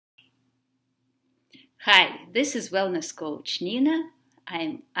Hi, this is Wellness Coach Nina.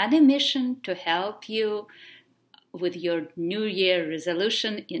 I'm on a mission to help you with your New Year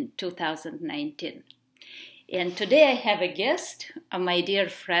resolution in 2019. And today I have a guest, my dear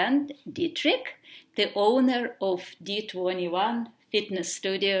friend Dietrich, the owner of D21 Fitness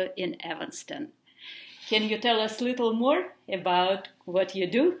Studio in Evanston. Can you tell us a little more about what you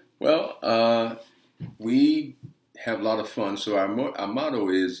do? Well, we have a lot of fun. So our motto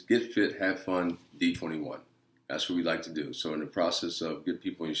is get fit, have fun, D21. That's what we like to do. So in the process of get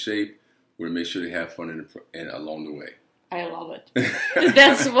people in shape, we're going to make sure they have fun along the way. I love it.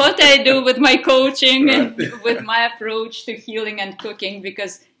 That's what I do with my coaching and with my approach to healing and cooking,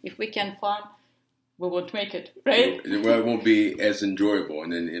 because if we can't fun, we won't make it, right? Well, it won't be as enjoyable.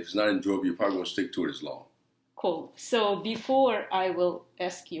 And then if it's not enjoyable, you probably won't stick to it as long. Cool. So before I will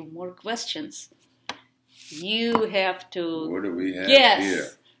ask you more questions, you have to What do we have guess here?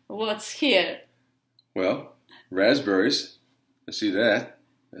 What's here. Well, raspberries. I see that.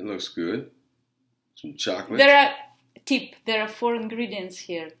 That looks good. Some chocolate. There are 4 ingredients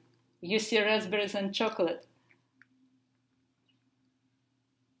here. You see raspberries and chocolate.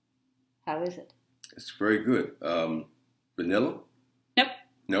 How is it? It's very good. Vanilla? Nope.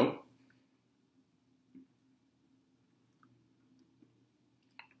 No?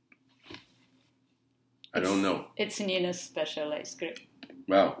 I don't know. It's Nina's special ice cream.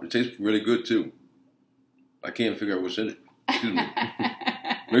 Wow, it tastes really good too. I can't figure out what's in it. Excuse me.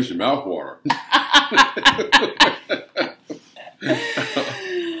 Makes your mouth water.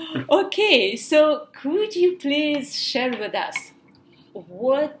 Okay, so could you please share with us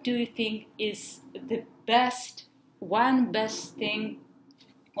what do you think is the one best thing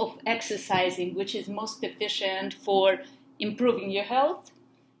of exercising, which is most efficient for improving your health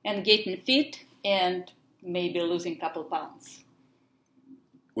and getting fit and maybe losing a couple pounds?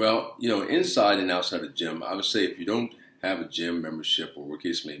 Well, inside and outside the gym, I would say if you don't have a gym membership or what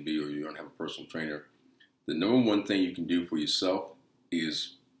case may be, or you don't have a personal trainer, the number one thing you can do for yourself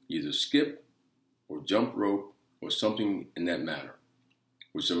is either skip or jump rope or something in that manner,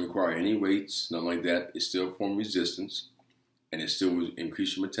 which doesn't require any weights, nothing like that. It still forms resistance, and it still will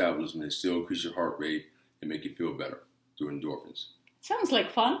increase your metabolism, and it still increase your heart rate and make you feel better through endorphins. Sounds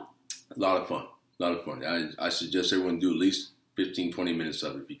like fun. A lot of fun. A lot of fun. I suggest everyone do at least 15, 20 minutes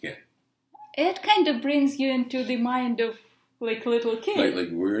of it if you can. It kind of brings you into the mind of like little kid. Like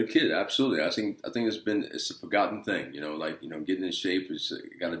when we were a kid, absolutely. I think it's a forgotten thing. Getting in shape is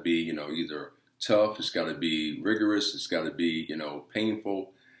got to be either tough, it's got to be rigorous, it's got to be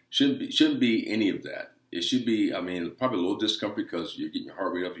painful. Shouldn't be any of that. It should be, probably a little discomfort because you're getting your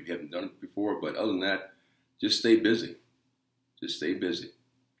heart rate up if you haven't done it before. But other than that, just stay busy. Just stay busy.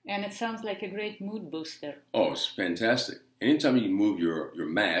 And it sounds like a great mood booster. Oh, it's fantastic. Anytime you move your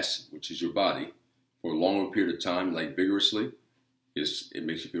mass, which is your body, for a longer period of time, like vigorously, it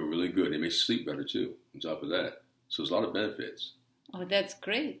makes you feel really good. It makes you sleep better too, on top of that. So there's a lot of benefits. Oh, that's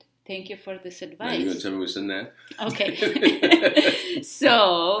great. Thank you for this advice. Now, you're going to tell me what's in that? Okay.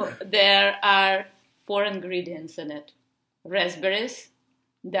 So there are 4 ingredients in it. Raspberries,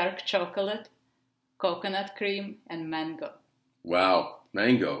 dark chocolate, coconut cream, and mango. Wow,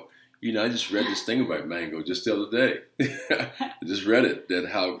 mango. I just read this thing about mango just the other day. I just read it, that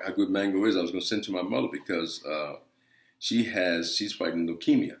how good mango is. I was going to send it to my mother because she's fighting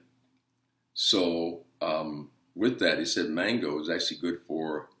leukemia. So with that, he said mango is actually good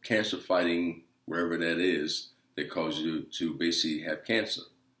for cancer fighting, wherever that is, that causes you to basically have cancer.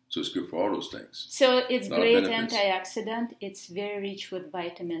 So it's good for all those things. So it's great antioxidant. It's very rich with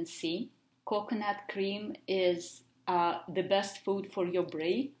vitamin C. Coconut cream is the best food for your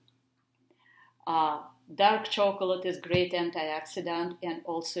brain. Dark chocolate is great antioxidant, and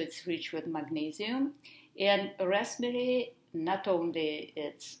also it's rich with magnesium. And raspberry, not only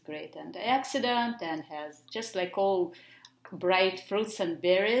it's great antioxidant and has, just like all bright fruits and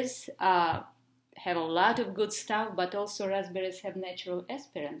berries, have a lot of good stuff, but also raspberries have natural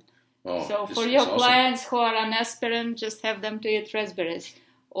aspirin. Oh, so for your clients who are on aspirin, just have them to eat raspberries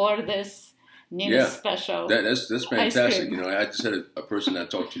or this Nina's special. That's fantastic. I just had a person I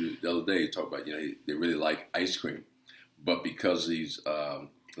talked to the other day talk about, they really like ice cream, but because he's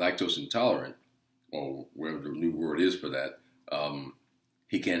lactose intolerant, or whatever the new word is for that,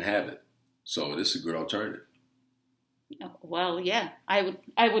 he can't have it. So this is a good alternative. Well, yeah, I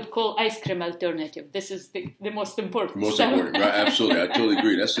would call ice cream alternative. This is the most important. Most important, right? Absolutely, I totally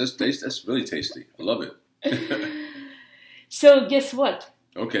agree. That's really tasty. I love it. So guess what?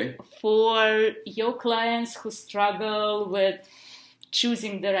 Okay. For your clients who struggle with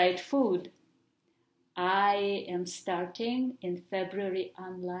choosing the right food, I am starting in February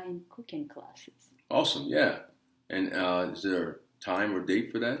online cooking classes. Awesome, yeah. And is there a time or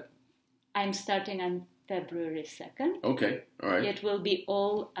date for that? I'm starting on February 2nd. Okay, all right. It will be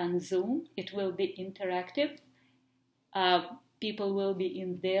all on Zoom. It will be interactive. People will be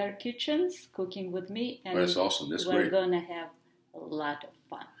in their kitchens cooking with me, and That's awesome. That's we're great. going to have a lot of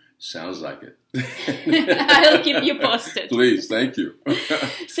fun. Sounds like it. I'll keep you posted. Please, thank you.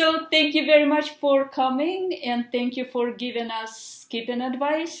 So thank you very much for coming, and thank you for giving us skipping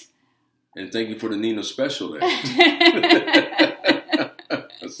advice. And thank you for the Nina special there.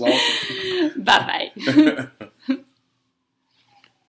 That's awesome. Bye-bye.